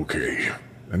 Okay.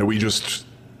 And are we just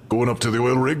going up to the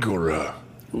oil rig, or,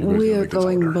 We are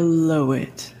going below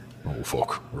it. Oh,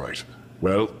 fuck. Right.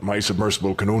 Well, my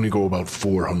submersible can only go about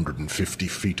 450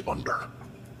 feet under.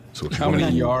 So if you How want to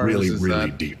many go yards really, is really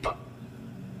that? deep.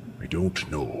 I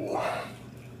don't know.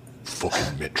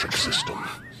 Fucking metric system.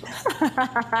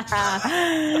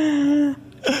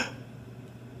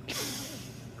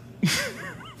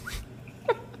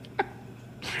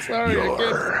 Sorry, I Yar.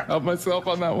 can't help myself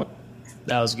on that one.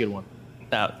 That was a good one.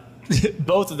 Now,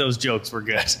 both of those jokes were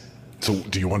good. So,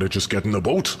 do you want to just get in the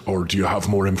boat, or do you have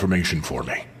more information for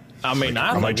me? I mean,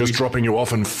 Am I just dropping you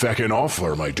off and fecking off,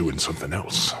 or am I doing something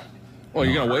else? Well,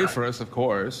 you're going to wait for us, of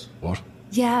course. What?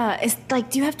 Yeah, it's like,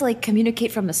 do you have to like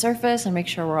communicate from the surface and make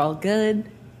sure we're all good?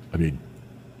 I mean,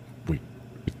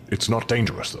 it's not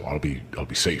dangerous though. I'll be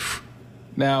safe.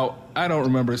 Now, I don't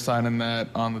remember signing that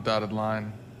on the dotted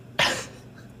line.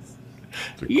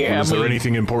 Yeah, Is I there mean-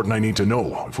 anything important I need to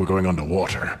know if we're going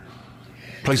underwater?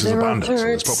 Place is There are abandoned, so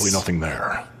there's turrets. probably nothing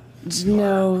there.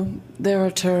 No, there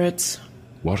are turrets.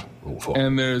 What? Oh fuck.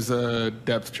 And there's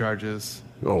depth charges.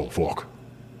 Oh fuck.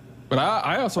 But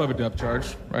I also have a depth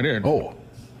charge right here. Oh,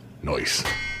 nice.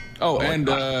 Oh, and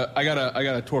I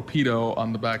got a torpedo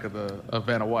on the back of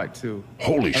Vanna White too.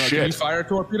 Holy Can shit! you fire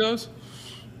torpedoes?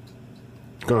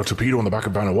 Got a torpedo on the back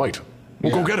of Vanna White.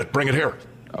 We'll go get it. Bring it here.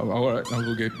 Oh, all right, I'll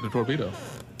go get the torpedo.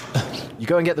 You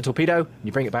go and get the torpedo, and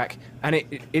you bring it back, and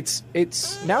it's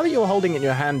now that you're holding it in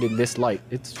your hand in this light,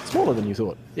 it's smaller than you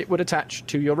thought. It would attach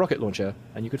to your rocket launcher,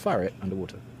 and you could fire it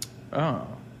underwater. Oh.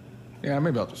 Yeah,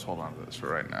 maybe I'll just hold on to this for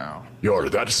right now.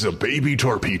 That's a baby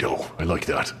torpedo. I like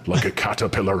that. Like a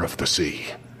caterpillar of the sea.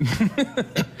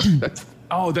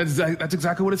 That's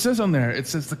exactly what it says on there. It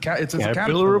says the cat. It says the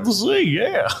Caterpillar of the sea,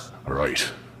 yeah. All right.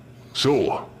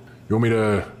 So, you want me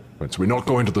to... So we're not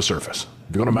going to the surface.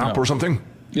 Have you got a map or something?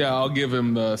 Yeah, I'll give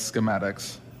him the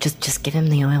schematics. Just give him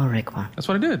the oil rig one. That's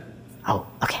what I did. Oh,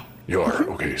 okay.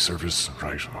 Okay, surface,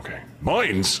 right, okay.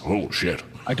 Mines? Oh, shit.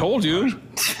 I told you.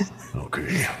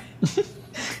 Okay.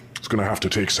 It's gonna have to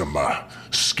take some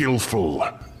skillful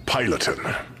piloting.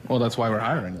 Well, that's why we're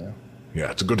hiring you. Yeah,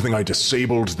 it's a good thing I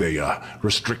disabled the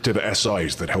restricted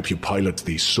SIs that help you pilot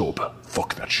the sub.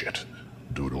 Fuck that shit.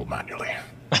 Do it all manually.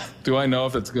 Do I know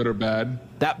if it's good or bad?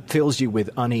 That fills you with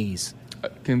unease.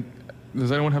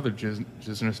 Does anyone have a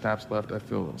Gisner snaps left? I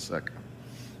feel a little sick.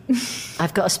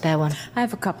 I've got a spare one. I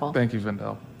have a couple. Thank you,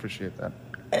 Vindel. Appreciate that.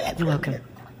 You're welcome.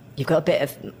 You've got a bit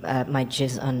of my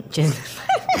jizz on jizz.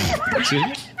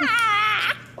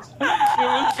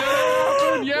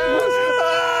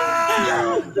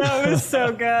 That was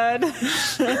so good.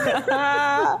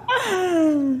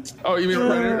 Oh, you mean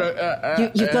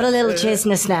You've got a little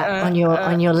jizz snap on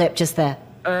your lip just there.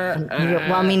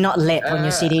 I mean not lip, on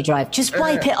your CD drive. Just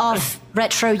wipe it off,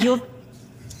 Retro. You're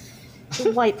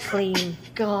wipe clean.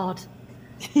 God.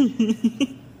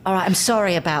 All right, I'm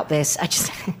sorry about this. I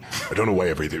don't know why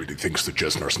everybody thinks the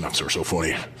Jesner snaps are so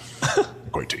funny. They're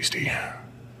quite tasty.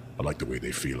 I like the way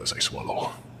they feel as I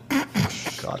swallow.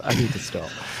 God, I need to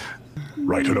stop.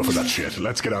 Right, enough of that shit.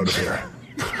 Let's get out of here.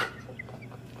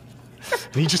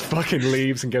 And he just fucking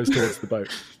leaves and goes towards the boat.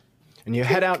 And you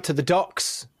head out to the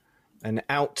docks and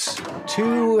out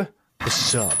to the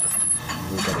sub.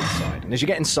 We'll get inside. And as you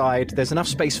get inside, there's enough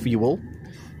space for you all.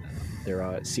 There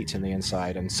are seats in the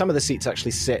inside, and some of the seats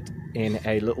actually sit in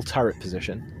a little turret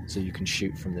position, so you can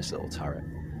shoot from this little turret.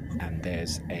 And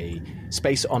there's a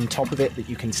space on top of it that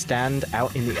you can stand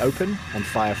out in the open and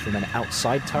fire from an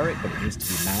outside turret, but it needs to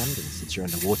be manned, and since you're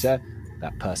underwater,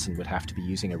 that person would have to be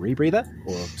using a rebreather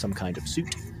or some kind of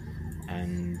suit.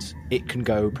 And it can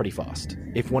go pretty fast.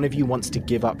 If one of you wants to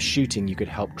give up shooting, you could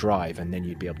help drive, and then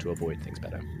you'd be able to avoid things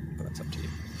better. But that's up to you.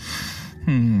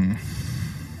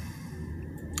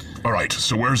 All right,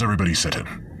 so where's everybody sitting?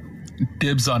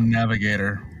 Dibs on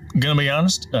navigator. Gonna be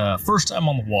honest, first time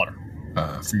on the water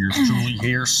for yours truly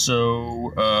here,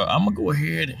 so I'm gonna go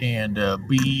ahead and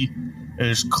be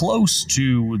as close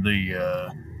to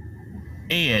the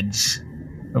edge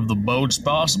of the boat as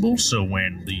possible, so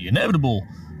when the inevitable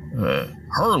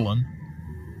hurling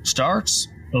starts,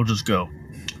 it'll just go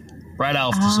right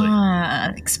off to sea.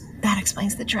 That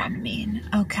explains the Dramamine.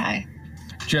 Okay.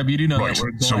 Jeb, you do know that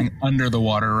we're going under the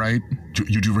water, right?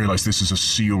 You do realize this is a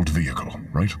sealed vehicle,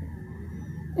 right?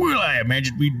 Well, I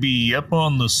imagine we'd be up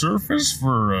on the surface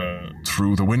for,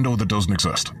 Through the window that doesn't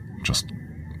exist. Just...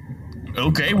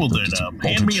 Okay, well then,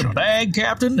 hand me a bag,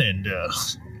 Captain, and,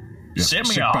 send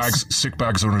me off. Sick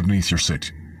bags are underneath your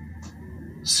seat.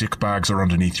 Sick bags are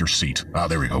underneath your seat. Ah,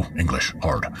 there we go. English.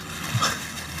 Hard.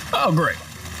 Oh, great.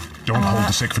 Don't hold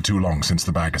the sick for too long, since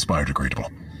the bag is biodegradable.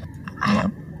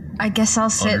 I guess I'll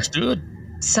sit Understood.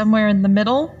 somewhere in the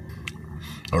middle.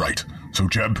 All right. So,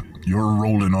 Jeb, you're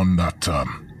rolling on that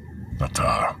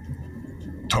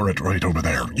turret right over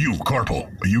there. You, Corporal,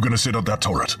 are you going to sit on that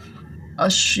turret?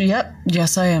 Yep.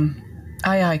 Yes, I am.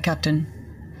 Aye, Captain.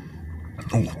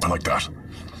 Oh, I like that.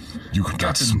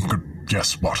 That's some good...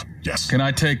 Yes, what? Yes. Can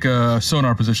I take a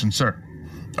sonar position, sir?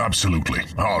 Absolutely.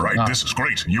 All right, this is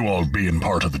great. You all being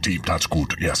part of the team, that's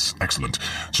good. Yes, excellent.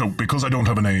 So, because I don't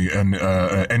have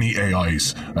any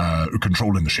AIs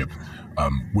controlling the ship,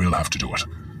 we'll have to do it.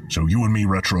 So, you and me,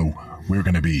 Retro, we're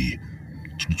going to be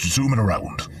zooming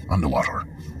around underwater.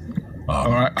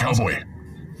 All right, Cowboy,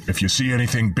 if you see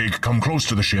anything big come close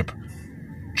to the ship,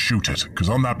 shoot it. Because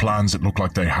on that plans, it looked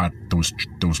like they had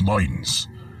those mines,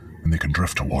 and they can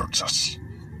drift towards us,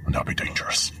 and that'd be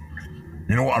dangerous.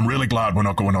 You know what, I'm really glad we're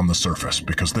not going on the surface,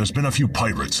 because there's been a few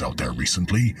pirates out there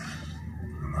recently.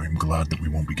 I'm glad that we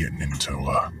won't be getting into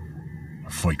a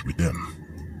fight with them.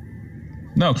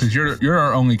 No, because you're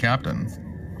our only captain.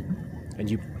 And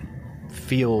you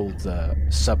feel the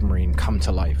submarine come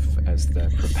to life as the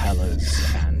propellers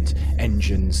and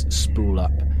engines spool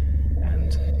up,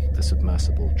 and the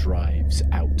submersible drives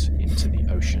out into the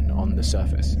ocean on the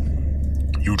surface.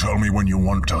 You tell me when you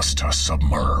want us to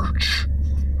submerge.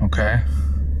 Okay.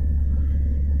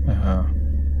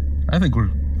 I think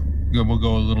we'll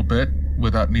go a little bit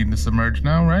without needing to submerge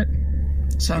now, right?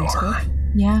 Sounds good.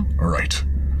 Yeah. All right.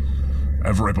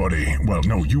 Everybody, well,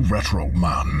 no, you retro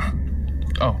man.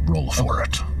 Oh. Roll for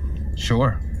it.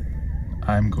 Sure.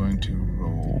 I'm going to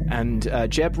roll. And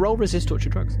Jeb, roll resist torture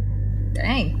drugs.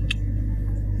 Dang.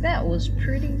 That was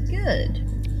pretty good.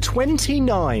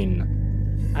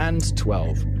 29 and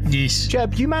 12. Yes.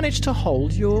 Jeb, you managed to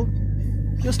hold your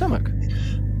stomach.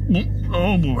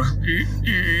 Oh boy,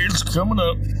 it's coming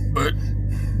up, but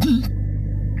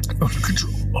under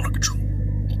control.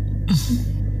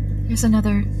 Here's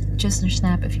another Gisner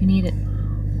snap if you need it.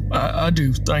 I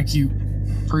do, thank you.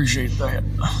 Appreciate that.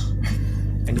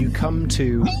 And you come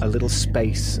to a little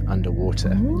space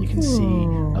underwater. You can see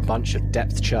a bunch of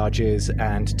depth charges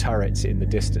and turrets in the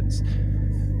distance.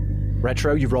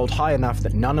 Retro, you rolled high enough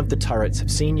that none of the turrets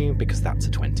have seen you because that's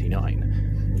a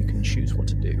 29. You can choose what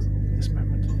to do in this moment.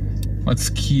 Let's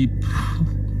keep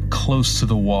close to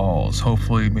the walls.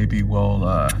 Hopefully, maybe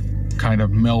we'll kind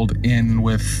of meld in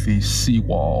with the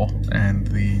seawall, and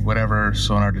the whatever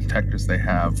sonar detectors they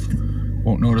have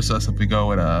won't notice us if we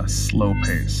go at a slow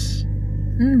pace.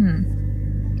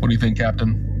 What do you think,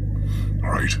 Captain? All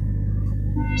right.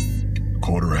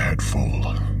 Quarter ahead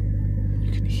full.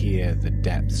 You can hear the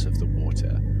depths of the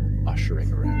water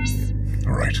ushering around you.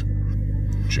 All right.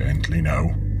 Gently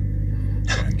now.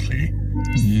 Gently.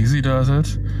 Easy does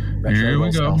it. Retro Here we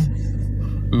rolls go. off.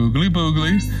 Oogly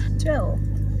boogly. Chill.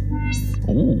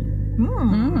 Oh,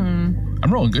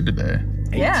 I'm rolling good today.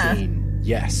 18. Yeah.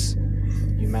 Yes.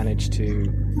 You managed to...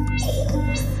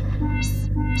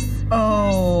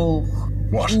 Oh.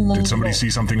 What? Did somebody see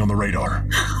something on the radar?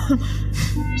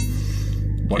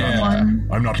 What? Yeah.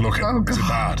 I'm not looking. Oh, Is it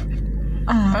bad?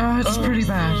 It's pretty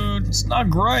bad. It's not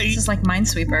great. This is like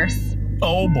Minesweeper.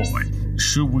 Oh boy.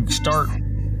 Should we start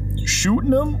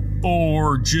shooting them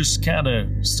or just kind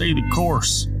of stay the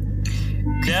course?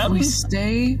 If Captain? we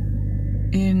stay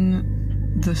in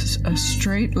a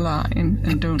straight line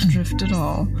and don't drift at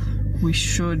all, we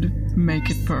should make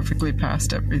it perfectly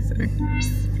past everything.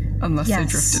 Unless they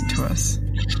drift into us.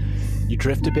 You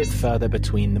drift a bit further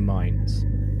between the mines.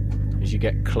 As you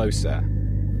get closer,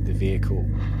 the vehicle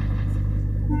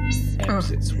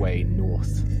ebbs its way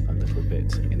north a little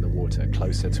bit in the water,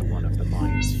 closer to one of the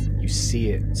mines. You see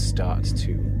it start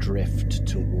to drift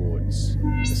towards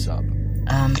the sub.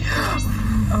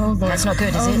 Oh, Lord. That's not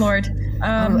good, is it? Oh, Lord.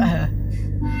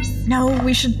 No,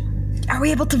 we should... Are we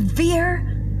able to veer?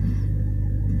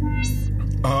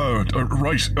 Right.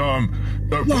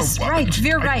 Yes, right.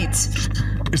 Veer right.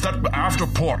 Is that after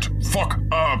port? Fuck.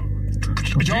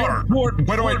 Yar. Port.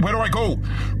 Where do I go?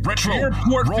 Retro.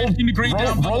 Port, 15 degrees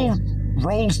down below.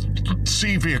 Roll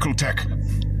sea vehicle tech.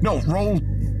 No, roll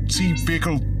sea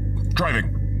vehicle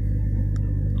driving.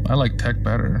 I like tech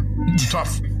better.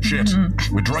 Tough shit.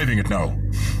 We're driving it now.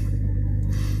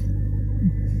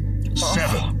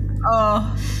 7.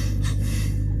 Oh.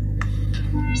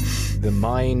 The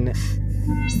mine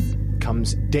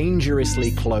comes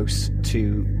dangerously close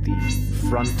to the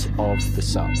front of the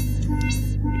sub.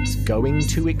 It's going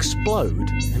to explode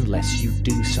unless you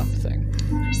do something.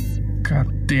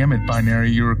 God damn it, Binary.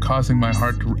 You are causing my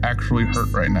heart to actually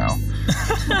hurt right now.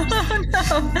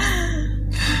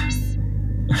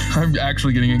 I'm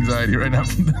actually getting anxiety right now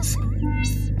from this.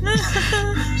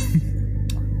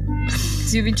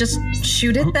 Do we just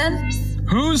shoot it then?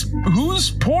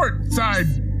 Who's port side?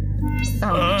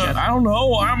 I don't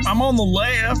know. I'm on the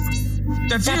left.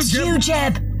 That's you,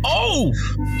 Jeb. Oh!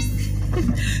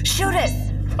 Shoot it.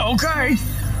 Okay.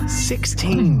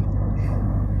 16.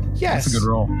 Yes. That's a good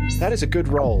roll. That is a good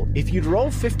roll. If you'd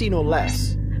rolled 15 or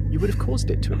less, you would have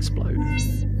caused it to explode.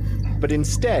 But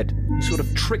instead, you sort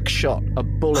of trick shot a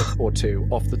bullet or two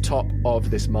off the top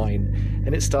of this mine,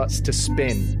 and it starts to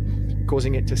spin,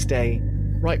 causing it to stay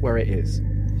right where it is.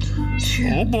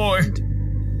 Oh boy.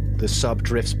 The sub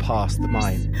drifts past the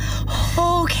mine.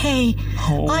 Okay.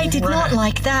 I did not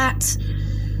like that.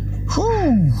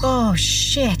 Oh,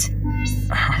 shit.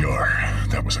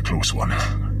 That was a close one.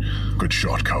 Good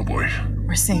shot, cowboy.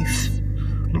 We're safe.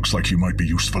 Looks like you might be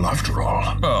useful after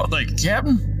all. Oh, thank you,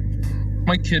 Captain.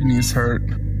 My kidneys hurt.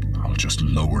 I'll just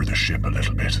lower the ship a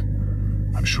little bit.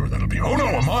 I'm sure that'll be... Oh no,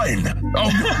 a mine!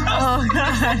 Oh,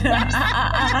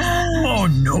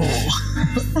 no.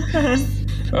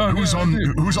 Oh, who's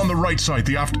on the right side?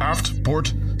 The aft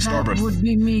port? Starboard. That would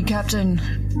be me, Captain.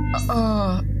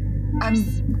 I'm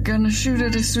gonna shoot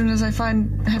it as soon as I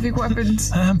find heavy weapons.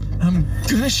 I'm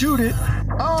gonna shoot it.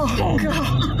 Oh,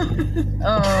 God.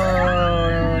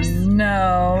 Oh,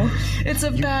 no. It's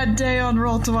a bad day on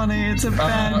Roll20. It's a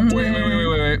bad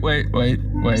day. Wait.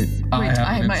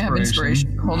 I might have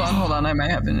inspiration. Hold on. I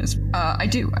might have an I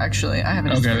do, actually. I have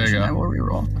an inspiration. There you go. I will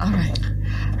reroll. All right.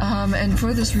 And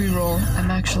for this reroll,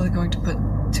 I'm actually going to put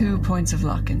 2 points of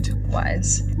luck into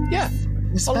Wise. Yeah.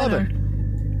 It's 11. better.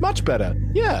 Much better.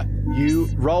 Yeah. You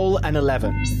roll an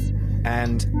 11,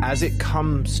 and as it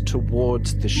comes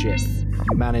towards the ship,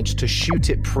 you manage to shoot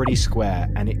it pretty square,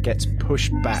 and it gets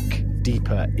pushed back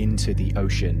deeper into the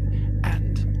ocean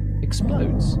and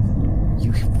explodes.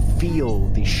 You feel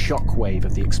the shockwave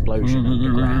of the explosion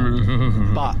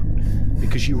underground, but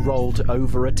because you rolled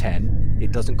over a 10,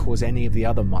 it doesn't cause any of the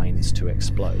other mines to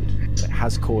explode. It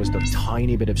has caused a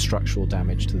tiny bit of structural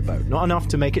damage to the boat. Not enough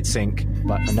to make it sink,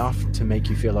 but enough to make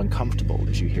you feel uncomfortable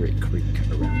as you hear it creak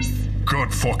around you.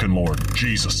 Good fucking Lord.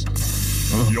 Jesus.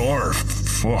 You're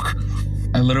fuck.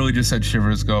 I literally just had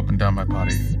shivers go up and down my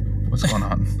body. What's going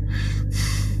on?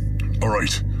 All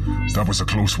right. That was a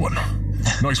close one.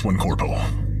 Nice one, Corpo.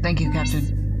 Thank you, Captain.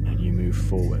 And you move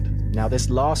forward. Now, this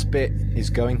last bit is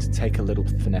going to take a little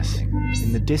finessing.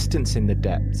 In the distance in the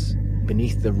depths,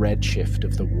 beneath the red shift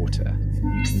of the water,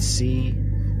 you can see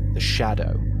the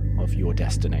shadow of your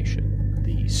destination,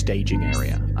 the staging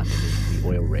area underneath the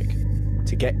oil rig.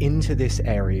 To get into this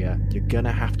area, you're going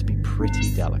to have to be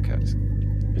pretty delicate.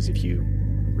 Because if you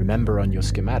remember on your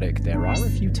schematic, there are a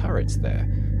few turrets there.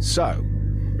 So,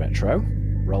 Retro,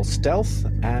 roll stealth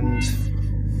and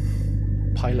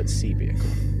pilot sea vehicle.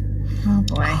 Oh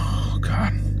boy. Oh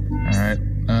god. All right.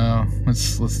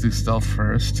 Let's do stealth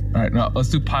first. All right. No, let's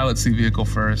do pilot sea vehicle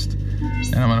first,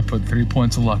 and I'm gonna put 3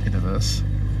 points of luck into this.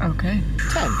 Okay.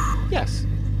 10. Yes.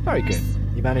 Very good.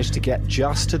 You managed to get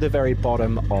just to the very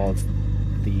bottom of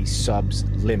the sub's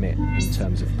limit in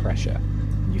terms of pressure.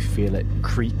 You feel it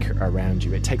creak around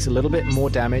you. It takes a little bit more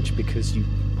damage because you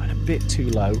went a bit too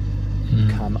low. You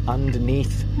come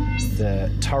underneath the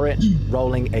turret,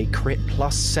 rolling a crit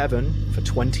 +7 for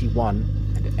 21,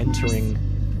 and entering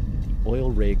the oil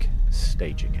rig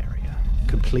staging area.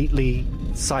 Completely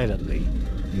silently,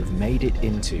 you've made it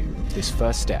into this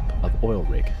first step of oil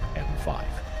rig M5.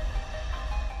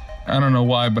 I don't know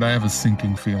why, but I have a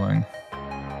sinking feeling.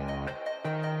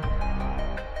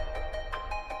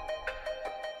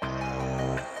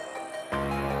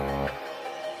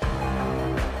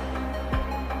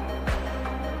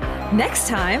 Next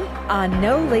time on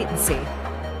No Latency.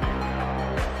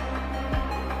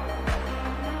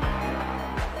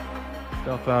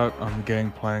 Stealth out on the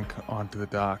gangplank onto the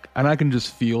dock, and I can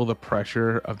just feel the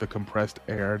pressure of the compressed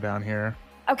air down here.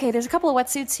 Okay, there's a couple of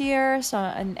wetsuits here,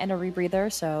 and a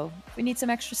rebreather, so if we need some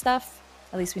extra stuff,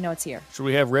 at least we know it's here. Should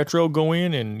we have Retro go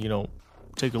in and,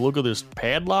 take a look at this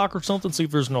padlock or something, see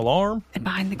if there's an alarm? And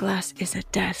behind the glass is a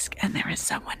desk, and there is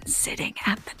someone sitting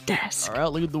at the desk. All right,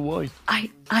 lead the way. I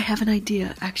have an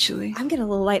idea, actually. I'm getting a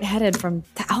little lightheaded from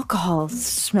the alcohol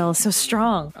smell is so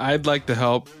strong. I'd like to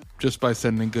help just by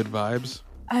sending good vibes.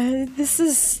 This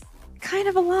is kind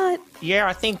of a lot. Yeah,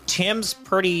 I think Tim's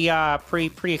pretty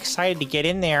excited to get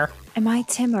in there. Am I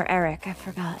Tim or Eric? I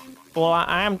forgot. Well,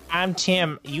 I'm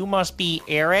Tim. You must be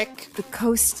Eric. The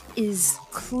coast is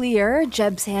clear.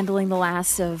 Jeb's handling the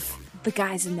last of the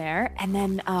guys in there, and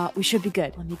then we should be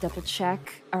good. Let me double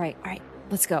check. All right,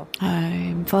 let's go.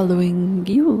 I'm following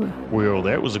you. Well,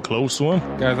 that was a close one.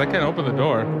 Guys, I can't open the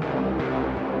door.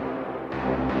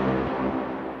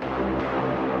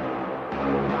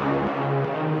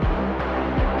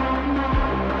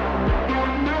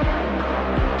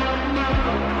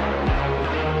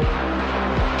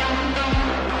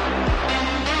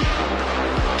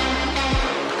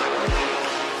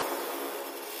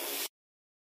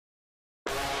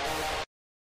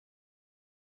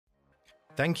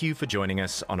 Thank you for joining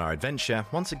us on our adventure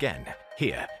once again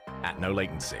here at No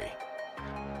Latency.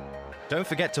 Don't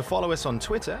forget to follow us on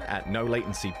Twitter at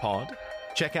NoLatencyPod.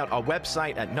 Check out our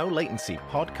website at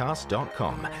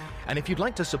NoLatencyPodcast.com. And if you'd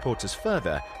like to support us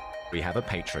further, we have a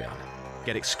Patreon.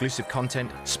 Get exclusive content,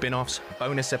 spin-offs,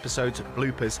 bonus episodes,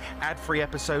 bloopers, ad-free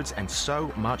episodes, and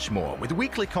so much more, with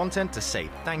weekly content to say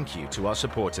thank you to our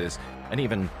supporters and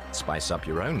even spice up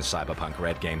your own Cyberpunk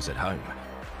Red games at home.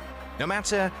 No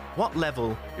matter what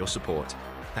level your support,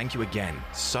 thank you again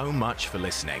so much for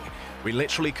listening. We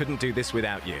literally couldn't do this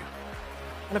without you.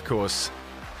 And of course,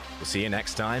 we'll see you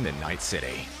next time in Night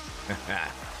City.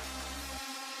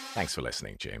 Thanks for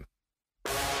listening, Jim.